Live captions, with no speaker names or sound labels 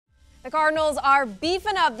The Cardinals are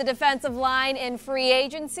beefing up the defensive line in free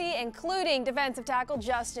agency, including defensive tackle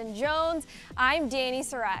Justin Jones. I'm Dani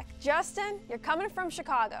Sureck. Justin, you're coming from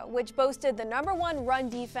Chicago, which boasted the #1 run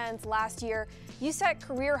defense last year. You set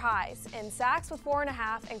career highs in sacks with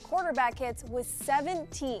 4.5 and quarterback hits with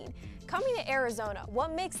 17. Coming to Arizona,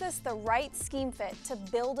 what makes this the right scheme fit to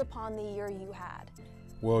build upon the year you had?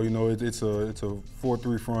 Well, it's a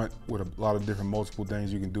 4-3 front with a lot of different multiple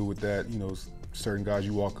things you can do with that. Certain guys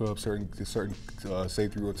you walk up, certain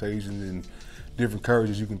safety rotations and different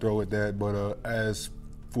coverages you can throw at that. But as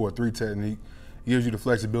for a 3 technique, it gives you the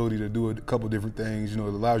flexibility to do a couple different things. It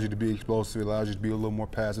allows you to be explosive, it allows you to be a little more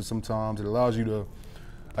passive sometimes. It allows you to,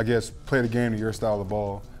 I guess, play the game to your style of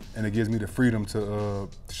ball, and it gives me the freedom to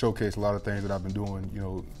showcase a lot of things that I've been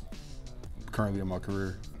doing, currently in my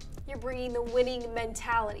career. You're bringing the winning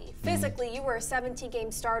mentality. Physically, you were a 17-game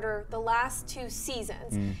starter the last 2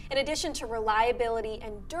 seasons. In addition to reliability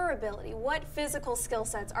and durability, what physical skill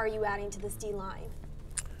sets are you adding to this D-line?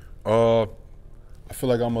 I feel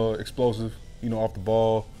like I'm explosive, off the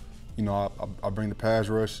ball. I bring the pass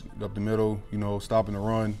rush up the middle, stopping the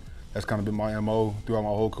run. That's kind of been my MO throughout my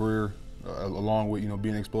whole career, along with,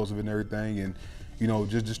 being explosive and everything. And,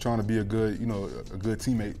 just trying to be a good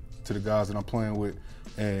teammate to the guys that I'm playing with,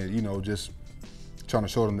 and just trying to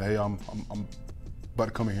show them that, hey, I'm about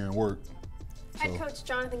to come in here and work. Head coach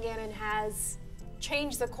Jonathan Gannon has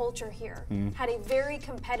changed the culture here. Had a very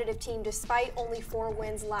competitive team despite only 4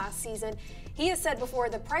 wins last season. He has said before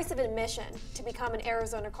the price of admission to become an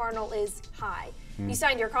Arizona Cardinal is high. You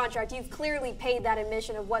signed your contract. You've clearly paid that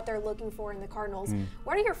admission of what they're looking for in the Cardinals.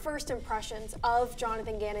 What are your first impressions of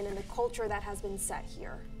Jonathan Gannon and the culture that has been set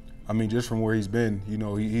here? I mean, just from where he's been,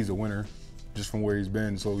 he's a winner. Just from where he's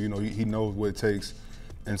been, so he knows what it takes,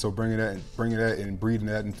 and so bringing that and breeding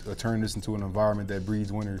that and turning this into an environment that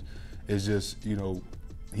breeds winners is just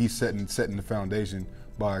he's setting the foundation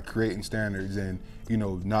by creating standards and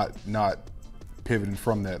not pivoting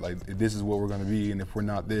from that. Like, this is what we're going to be, and if we're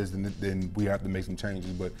not this, then we have to make some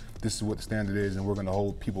changes. But this is what the standard is, and we're going to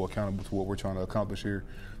hold people accountable to what we're trying to accomplish here,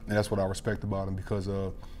 and that's what I respect about him because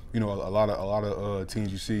a lot of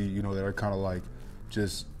teams you see that are kind of like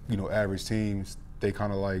just average teams, they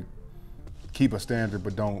kind of like keep a standard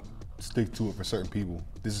but don't stick to it for certain people.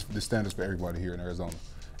 This is the standards for everybody here in Arizona,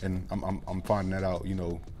 and I'm finding that out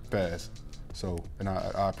fast. So, and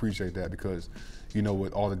I appreciate that because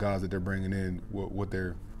with all the guys that they're bringing in, what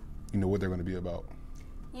they're what they're going to be about.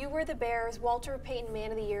 You were the Bears' Walter Payton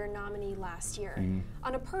Man of the Year nominee last year.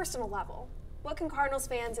 On a personal level, what can Cardinals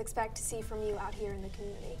fans expect to see from you out here in the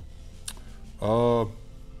community?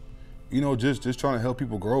 Just trying to help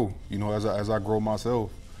people grow, as I grow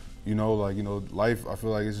myself. Life, I feel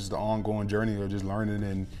like it's just an ongoing journey of just learning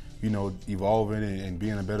and, evolving and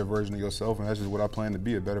being a better version of yourself. And that's just what I plan to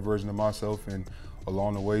be, a better version of myself. And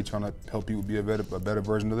along the way, trying to help people be a better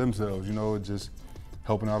version of themselves, just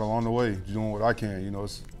helping out along the way, doing what I can.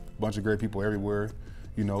 It's a bunch of great people everywhere,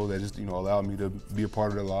 that just, allow me to be a part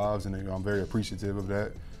of their lives. And I'm very appreciative of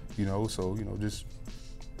that, so, just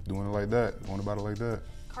doing it like that, going about it like that.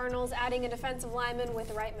 Cardinals adding a defensive lineman with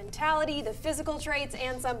the right mentality, the physical traits,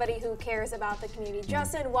 and somebody who cares about the community.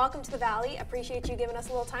 Justin, welcome to the Valley. Appreciate you giving us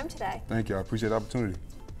a little time today. Thank you. I appreciate the opportunity.